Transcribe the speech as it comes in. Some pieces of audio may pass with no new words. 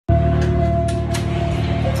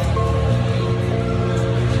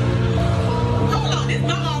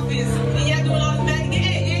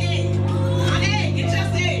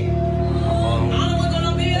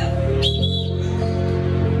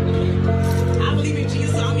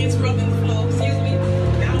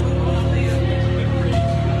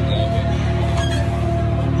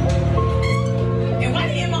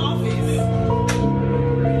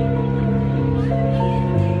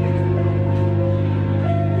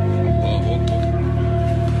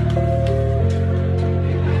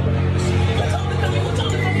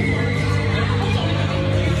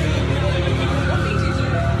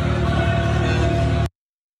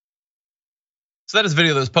So that is a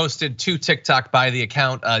video that was posted to TikTok by the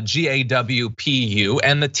account GAWPU,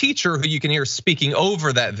 and the teacher who you can hear speaking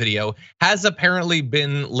over that video has apparently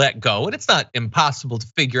been let go, and it's not impossible to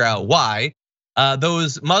figure out why.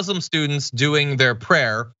 Those Muslim students doing their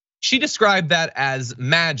prayer, she described that as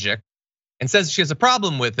magic and says she has a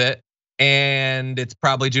problem with it, and it's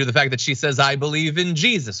probably due to the fact that she says, "I believe in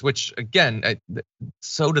Jesus," which again,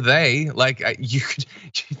 so do they. Like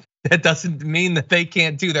that doesn't mean that they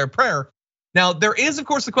can't do their prayer. Now, there is, of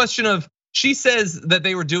course, the question of, she says that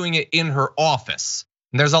they were doing it in her office.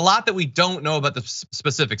 And there's a lot that we don't know about the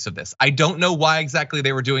specifics of this. I don't know why exactly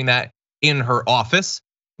they were doing that in her office.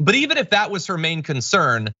 But even if that was her main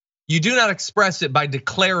concern, you do not express it by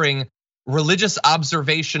declaring religious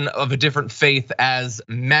observation of a different faith as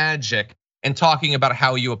magic and talking about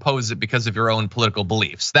how you oppose it because of your own political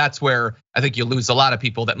beliefs. That's where I think you lose a lot of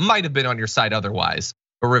people that might have been on your side otherwise.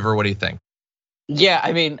 But River, what do you think? Yeah,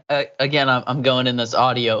 I mean, again, I'm going in this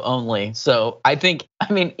audio only. So I think,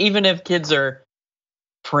 even if kids are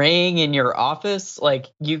praying in your office, like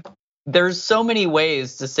there's so many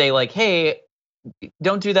ways to say like, hey,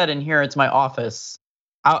 don't do that in here. It's my office.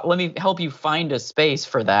 Let me help you find a space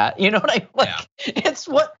for that. You know what I like? Yeah. It's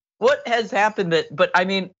what has happened that, but I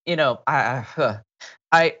mean,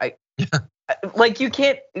 like you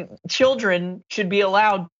can't. Children should be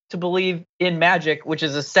allowed to believe in magic, which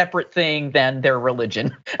is a separate thing than their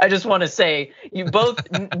religion. I just want to say, you both,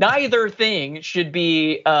 neither thing should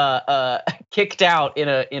be kicked out in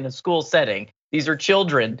a school setting. These are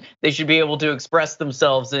children; they should be able to express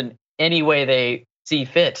themselves in any way they see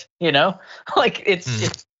fit. Like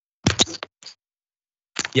it's.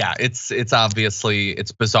 Yeah, it's obviously,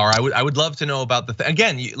 it's bizarre. I would love to know about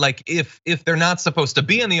again, like if they're not supposed to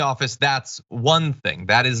be in the office, that's one thing.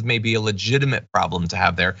 That is maybe a legitimate problem to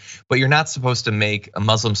have there, but you're not supposed to make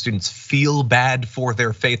Muslim students feel bad for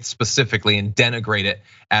their faith specifically and denigrate it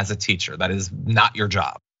as a teacher. That is not your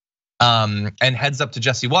job. And heads up to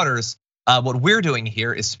Jesse Waters. What we're doing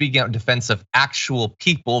here is speaking out in defense of actual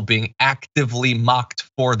people being actively mocked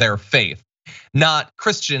for their faith. Not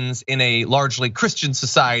Christians in a largely Christian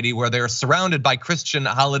society where they're surrounded by Christian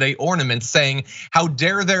holiday ornaments saying, how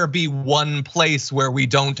dare there be one place where we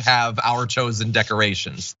don't have our chosen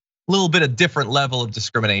decorations? A little bit of different level of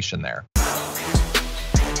discrimination there.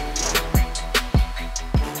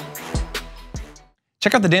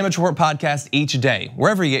 Check out the Damage Report podcast each day,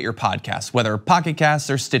 wherever you get your podcasts, whether Pocket Casts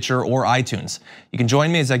or Stitcher or iTunes. You can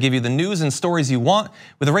join me as I give you the news and stories you want,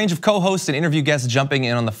 with a range of co-hosts and interview guests jumping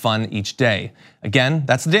in on the fun each day. Again,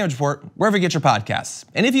 that's the Damage Report, wherever you get your podcasts.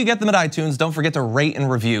 And if you get them at iTunes, don't forget to rate and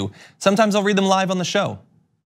review. Sometimes I'll read them live on the show.